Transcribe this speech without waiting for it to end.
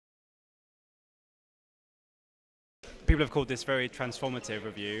people have called this very transformative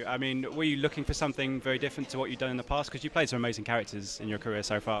review. I mean, were you looking for something very different to what you've done in the past? Because you played some amazing characters in your career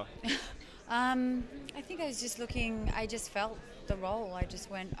so far. I think I was just looking, I just felt the role. I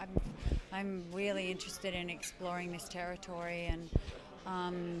just went, I'm really interested in exploring this territory, and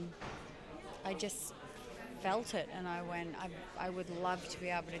I just felt it, and I went, I would love to be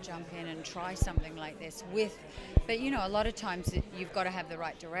able to jump in and try something like this but you know, a lot of times you've got to have the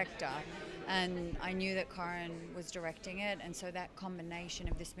right director, and I knew that Karyn was directing it, and so that combination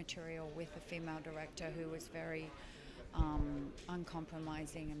of this material with a female director who was very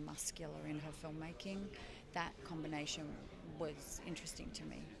uncompromising and muscular in her filmmaking, that combination was interesting to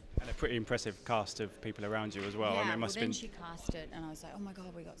me. And a pretty impressive cast of people around you as well. Yeah, I mean, it must then been... she cast it, and I was like, oh my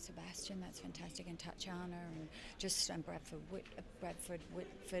God, we got Sebastian, that's fantastic, and Tatiana, and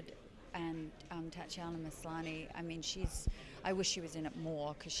Whitford, and Tatiana Maslany. I mean, I wish she was in it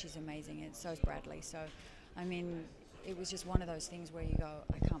more because she's amazing, and so is Bradley. So, I mean, it was just one of those things where you go,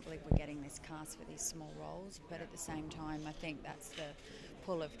 I can't believe we're getting this cast for these small roles, but at the same time, I think that's the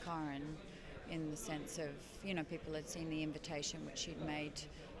pull of Karyn, in the sense of, you know, people had seen The Invitation, which she'd made,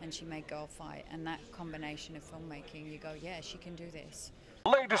 and she made Girl Fight, and that combination of filmmaking, you go, yeah, she can do this.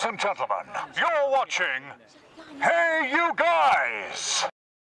 Ladies and gentlemen, you're watching Hey You Guys!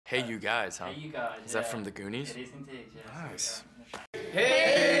 Hey You Guys, huh? Hey You Guys. Is that from the Goonies? It is indeed, yeah. Nice.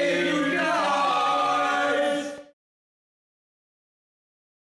 Hey